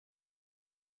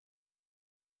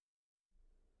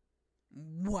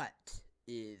What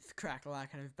is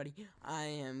crack-a-lackin', everybody? I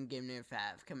am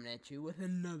GameNerd5 coming at you with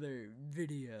another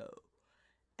video.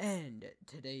 And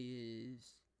today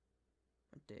is...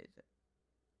 what day is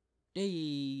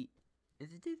it?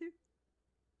 Is it day 3?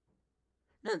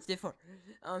 No, it's day 4.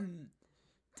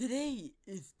 Today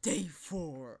is day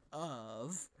 4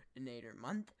 of Inator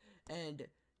month. And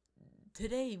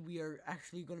today we are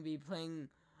actually going to be playing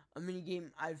a minigame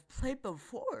I've played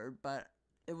before, but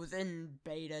it was in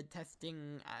beta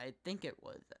testing, I think it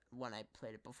was, when I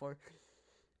played it before.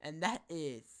 And that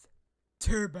is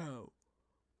Turbo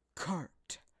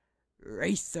Kart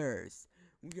Racers.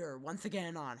 We are once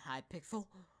again on Hypixel.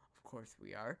 Of course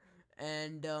we are.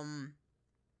 And,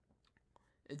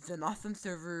 it's an awesome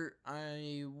server.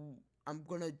 I'm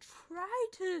gonna try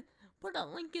to put a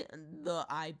link in the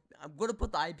I'm gonna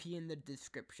put the IP in the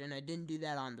description. I didn't do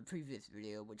that on the previous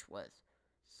video, which was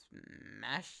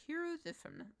Smash Heroes, if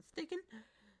I'm not mistaken.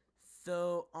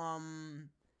 So,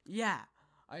 yeah.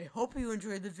 I hope you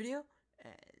enjoyed the video,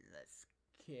 and let's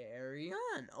carry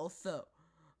on. Also,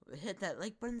 hit that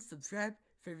like button, subscribe,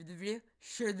 favorite the video,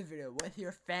 share the video with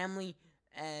your family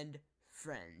and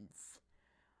friends.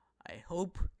 I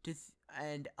hope to,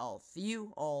 and I'll see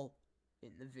you all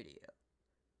in the video.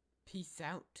 Peace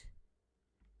out,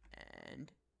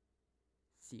 and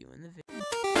see you in the video.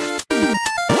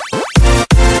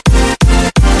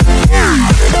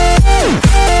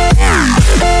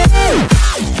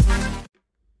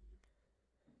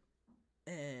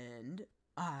 And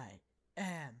I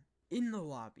am in the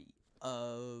lobby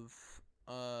of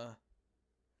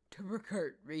Turbo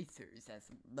Kart Racers.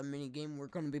 That's the minigame we're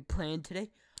going to be playing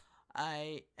today.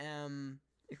 I am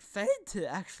excited to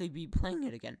actually be playing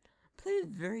it again. I played it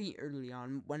very early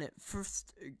on when it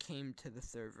first came to the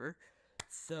server.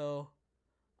 So,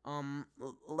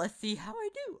 let's see how I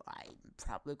do. I'm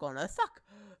probably gonna suck.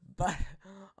 But,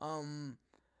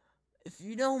 if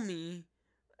you know me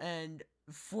and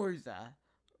Forza,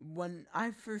 when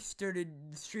I first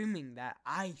started streaming that,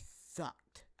 I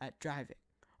sucked at driving.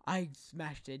 I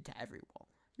smashed into every wall.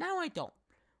 Now I don't.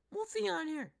 We'll see on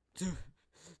here.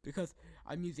 Because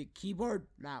I'm using keyboard,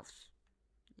 mouse.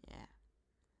 Yeah.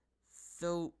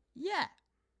 So, yeah.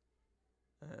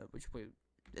 Which way?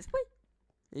 This way?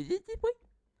 Is it this way?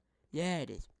 Yeah, it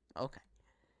is. Okay.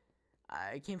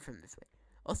 I came from this way.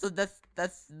 Also, that's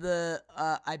the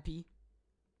IP.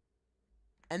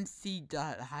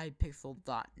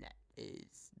 mc.hypixel.net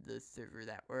is the server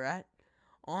that we're at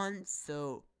on.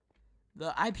 So,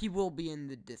 the IP will be in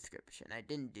the description. I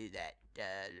didn't do that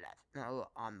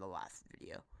on the last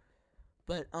video.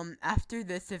 But, after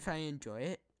this, if I enjoy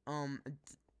it, I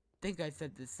think I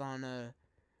said this on,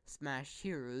 Smash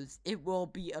Heroes, it will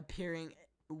be appearing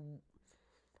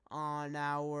on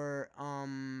our,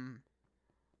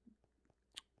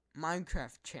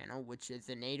 Minecraft channel, which is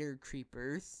Inator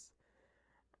Creepers.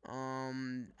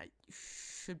 I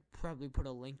should probably put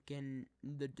a link in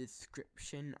the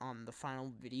description on the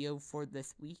final video for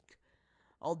this week.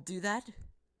 I'll do that.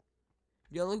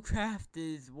 Yellowcraft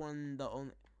is the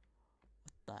only...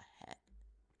 What the heck?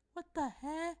 What the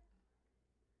heck?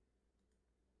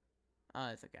 Oh,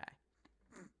 it's a guy.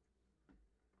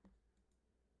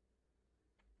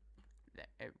 That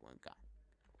everyone got.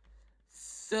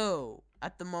 So,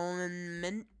 at the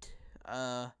moment,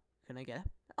 can I get up?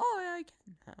 Oh, yeah, I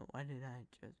can. Why did I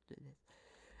just do this?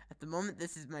 At the moment,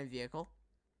 this is my vehicle.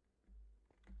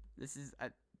 This is,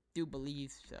 I do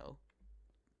believe so.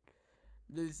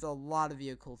 There's a lot of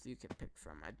vehicles you can pick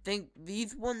from. I think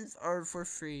these ones are for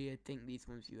free. I think these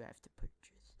ones you have to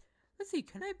purchase. Let's see,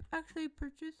 can I actually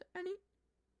purchase any?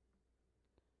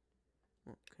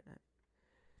 What can I?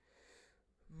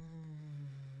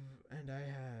 And I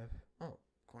have, oh,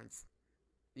 coins.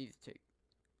 These take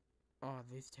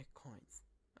coins.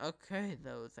 Okay,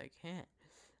 those I can't.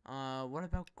 What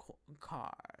about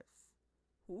cars?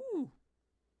 Ooh.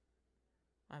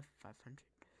 I have 500.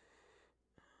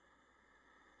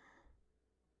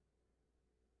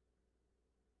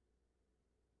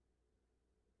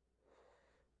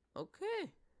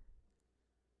 Okay.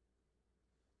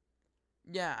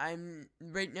 Yeah,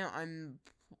 right now I'm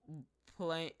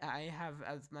I have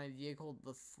as my vehicle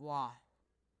the sloth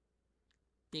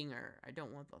dinger. I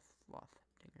don't want the sloth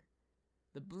dinger.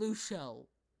 The blue shell,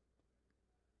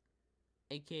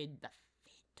 aka the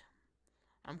Phantom.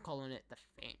 I'm calling it the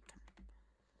Phantom.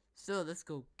 So let's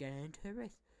go get into a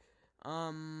race.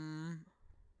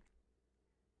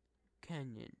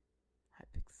 Canyon,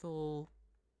 Hypixel,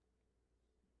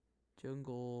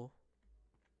 Jungle,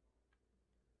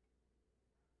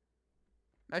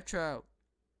 Metro.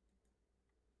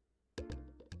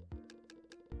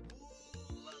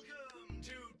 Welcome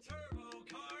to Turbo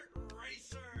Kart Racers.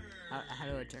 How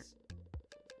do I turn?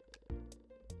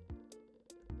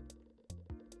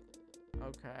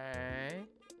 Okay.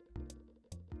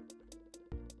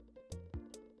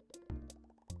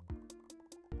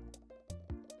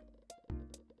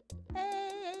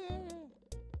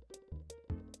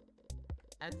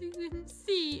 As you can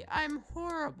see, I'm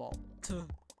horrible.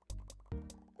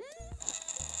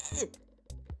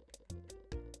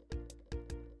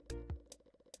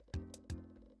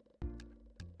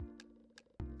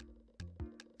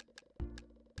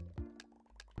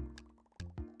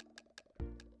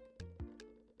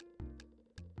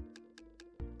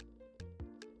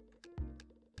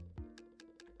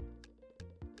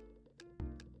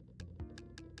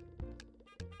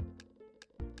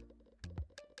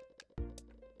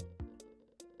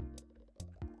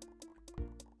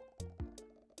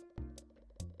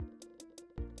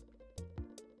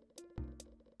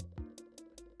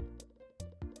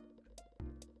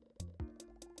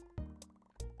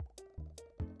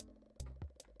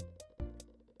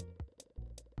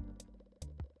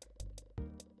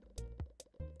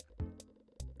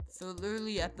 So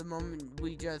literally at the moment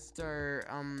we just are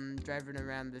driving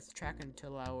around this track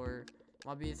until our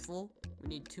lobby is full. We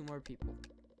need 2 more people.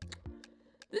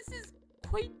 This is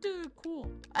quite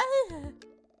cool. I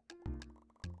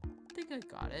think I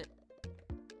got it.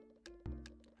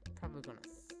 Probably gonna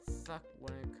suck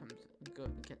when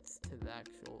it gets to the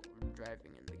actual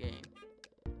driving in the game.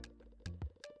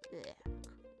 Yeah.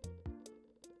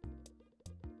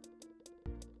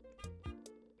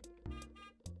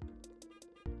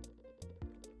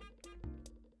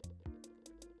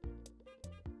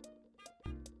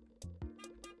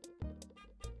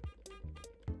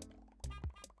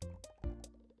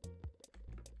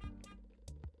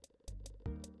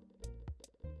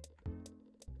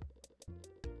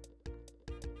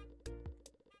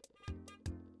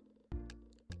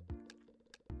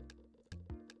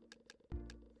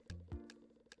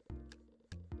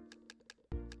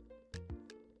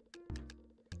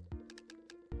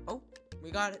 Oh,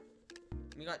 we got it.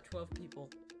 We got 12 people.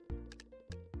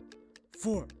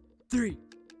 4, 3,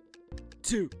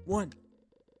 2, 1.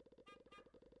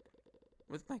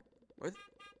 Where's my... We're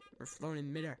floating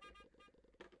in midair.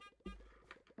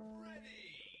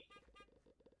 Ready.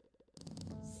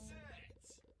 Set.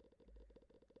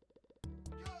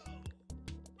 Go.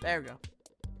 There we go.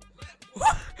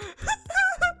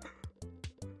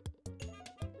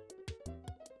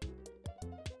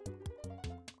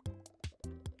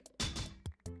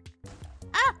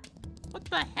 Ah! What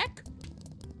the heck?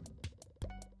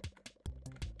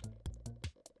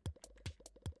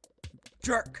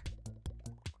 Jerk!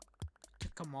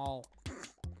 Took them all.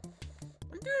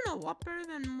 I'm doing a lot better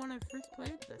than when I first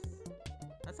played this.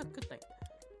 That's a good thing.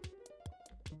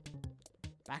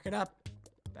 Back it up.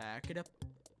 Back it up.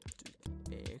 Just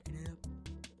backing it up.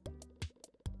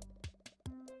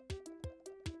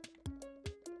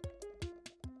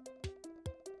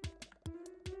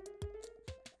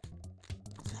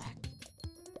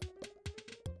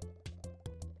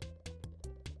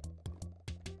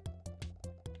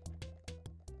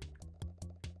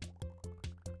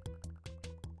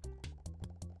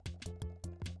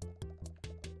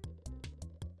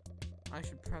 I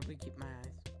should probably keep my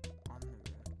eyes on the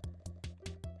road.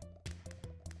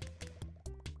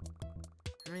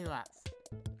 How many laps?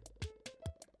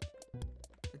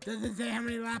 It doesn't say how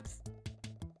many laps.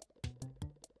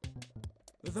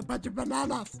 There's a bunch of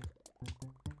bananas.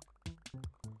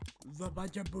 There's a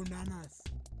bunch of bananas.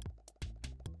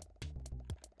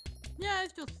 Yeah, I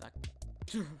still suck.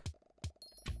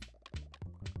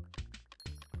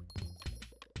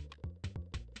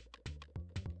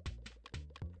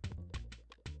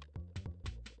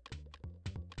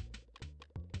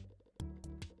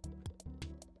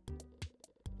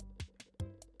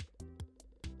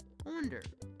 I wonder.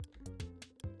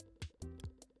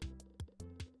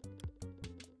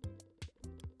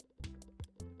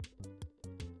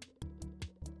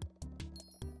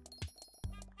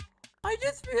 I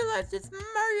just realized it's the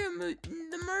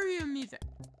Mario music.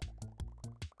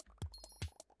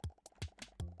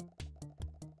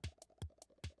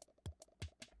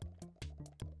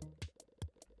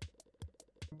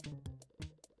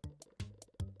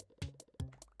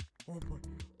 Oh boy.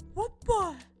 What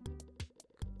the?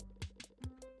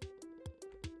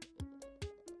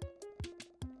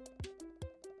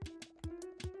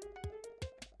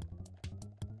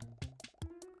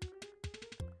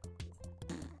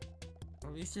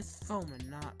 At least it's foaming,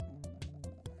 not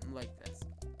like this.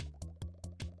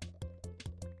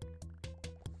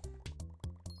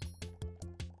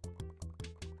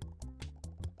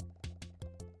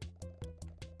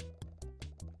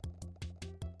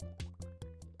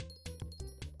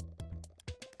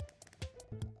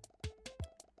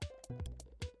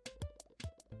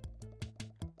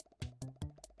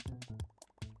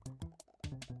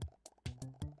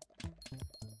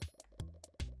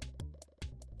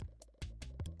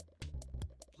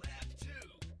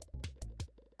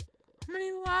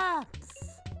 many laps?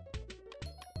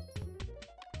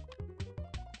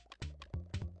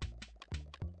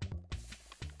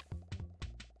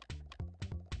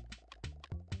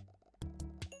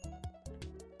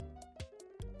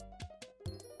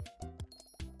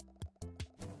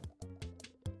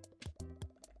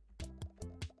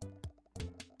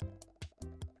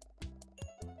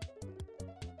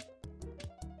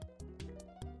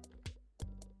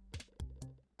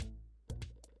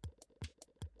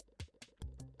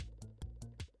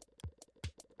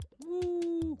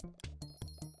 Woo!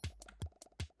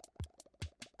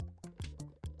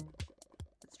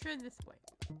 Let's try this way.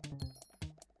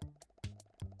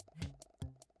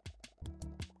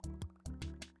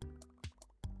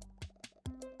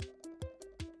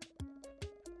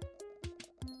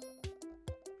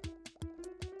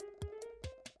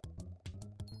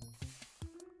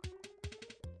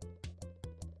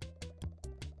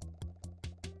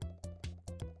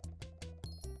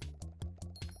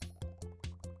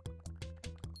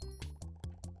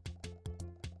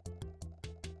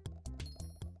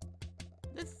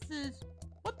 This is...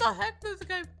 What the heck? There's a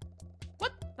guy...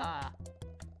 What the...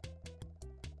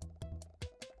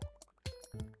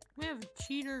 We have a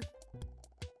cheater.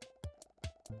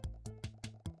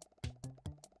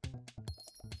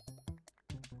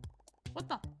 What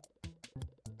the...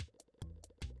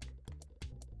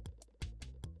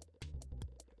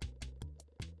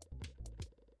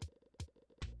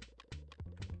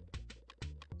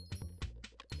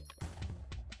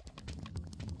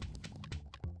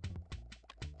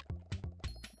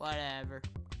 Whatever.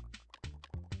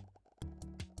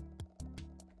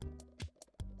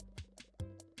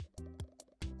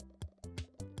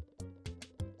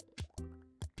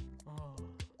 Oh.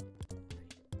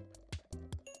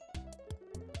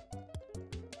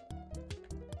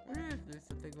 I wonder if there's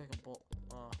something like a bolt.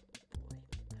 Oh,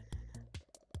 boy.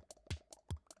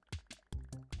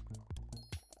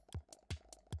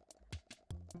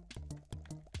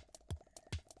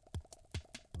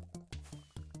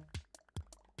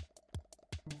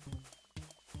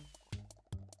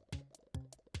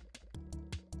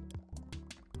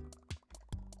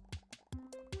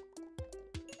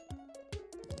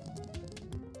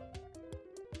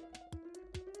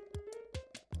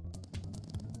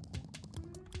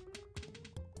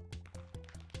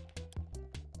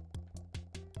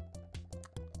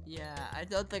 Yeah, I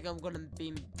don't think I'm gonna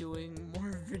be doing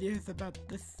more videos about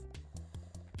this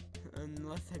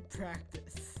unless I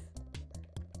practice.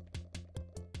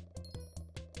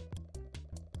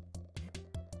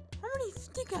 How many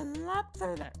stinking laps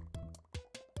are there?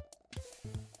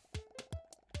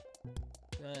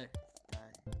 Good, it's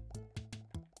done.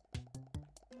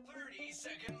 30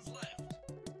 seconds left.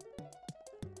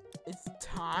 It's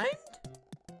timed?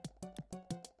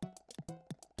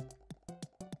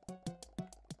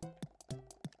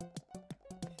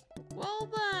 Well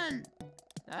then,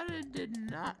 that I did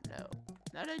not know.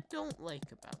 That I don't like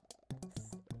about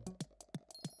this.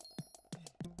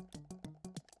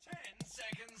 10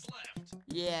 seconds left.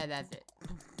 Yeah, that's it.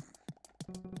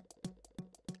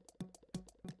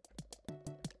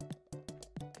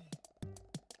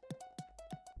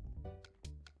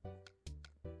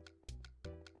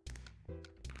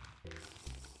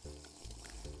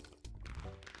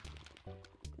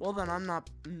 Well then, I'm not.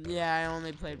 Yeah, I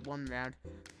only played one round,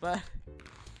 but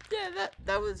yeah,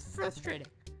 that was frustrating.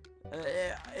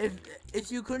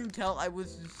 If you couldn't tell, I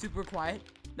was super quiet.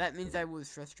 That means I was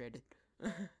frustrated.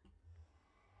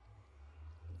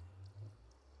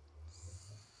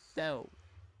 So,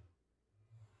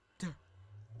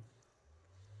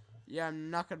 yeah,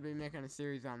 I'm not gonna be making a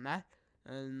series on that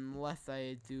unless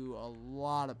I do a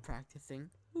lot of practicing.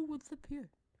 Ooh, what's up here?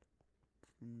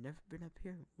 Never been up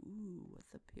here. Ooh,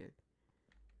 what's up here?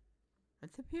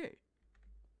 What's up here?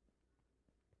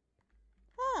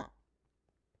 Huh.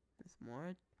 There's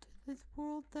more to this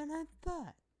world than I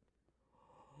thought.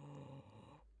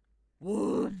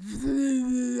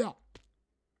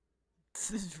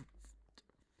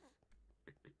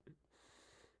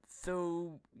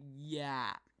 So,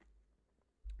 yeah.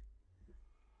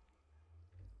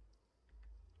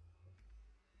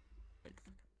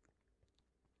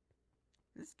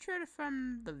 Let's try to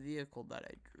find the vehicle that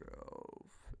I drove.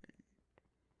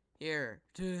 Here.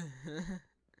 Should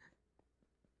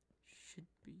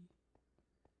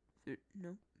be.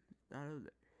 Nope. Not over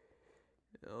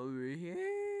there. Over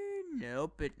here?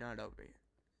 Nope, it's not over here.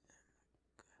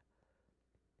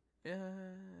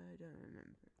 I don't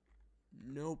remember.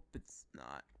 Nope, it's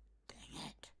not. Dang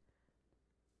it.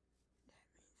 That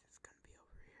means it's gonna be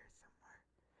over here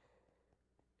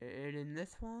somewhere. And in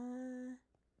this one?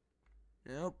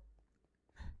 Nope.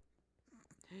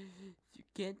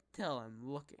 can't tell, I'm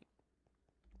looking.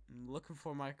 I'm looking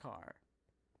for my car.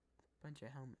 Bunch of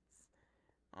helmets.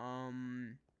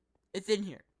 It's in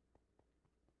here.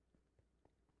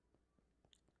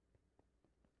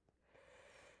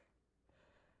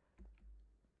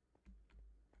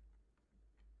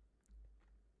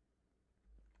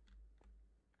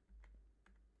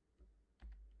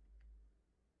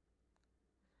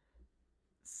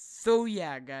 So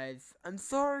yeah, guys, I'm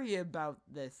sorry about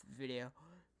this video.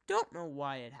 Don't know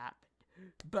why it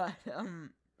happened, but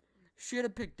should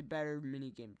have picked a better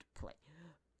minigame to play.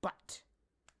 But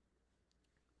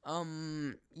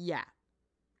yeah.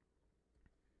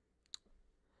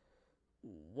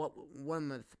 What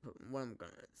am I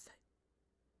gonna say?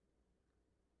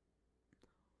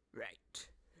 Right.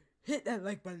 Hit that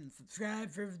like button, subscribe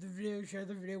for the video, share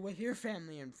the video with your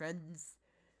family and friends.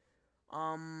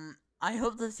 I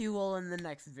hope to see you all in the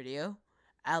next video.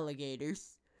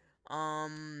 Alligators.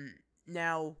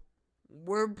 Now,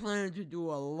 we're planning to do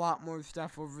a lot more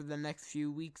stuff over the next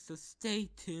few weeks, so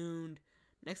stay tuned.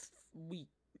 Next week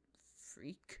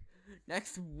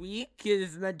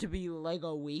is meant to be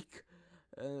Lego week.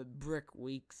 Brick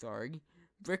week, sorry.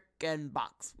 Brick and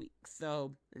box week.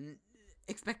 So,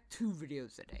 expect 2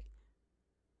 videos a day.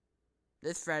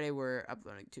 This Friday we're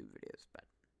uploading 2 videos, but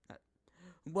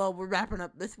well, we're wrapping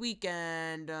up this week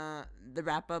and the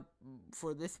wrap up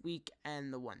for this week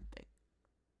and the one thing.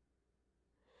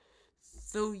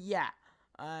 So yeah,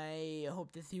 I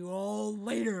hope to see you all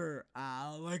later,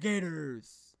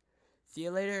 alligators. See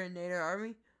you later, Inator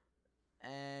Army,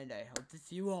 and I hope to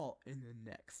see you all in the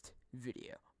next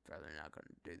video. Probably not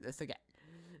gonna do this again.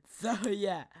 So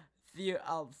yeah,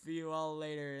 I'll see you all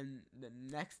later in the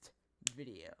next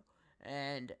video,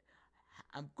 and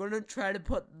I'm gonna try to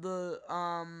put the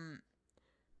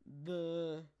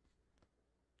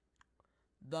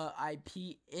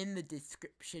IP in the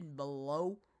description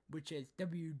below, which is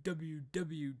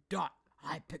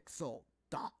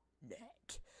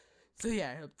www.hypixel.net. So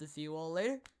yeah, I hope to see you all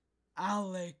later.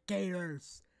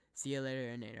 Alligators. See you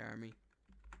later, Inator Army.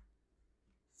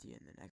 See you in the next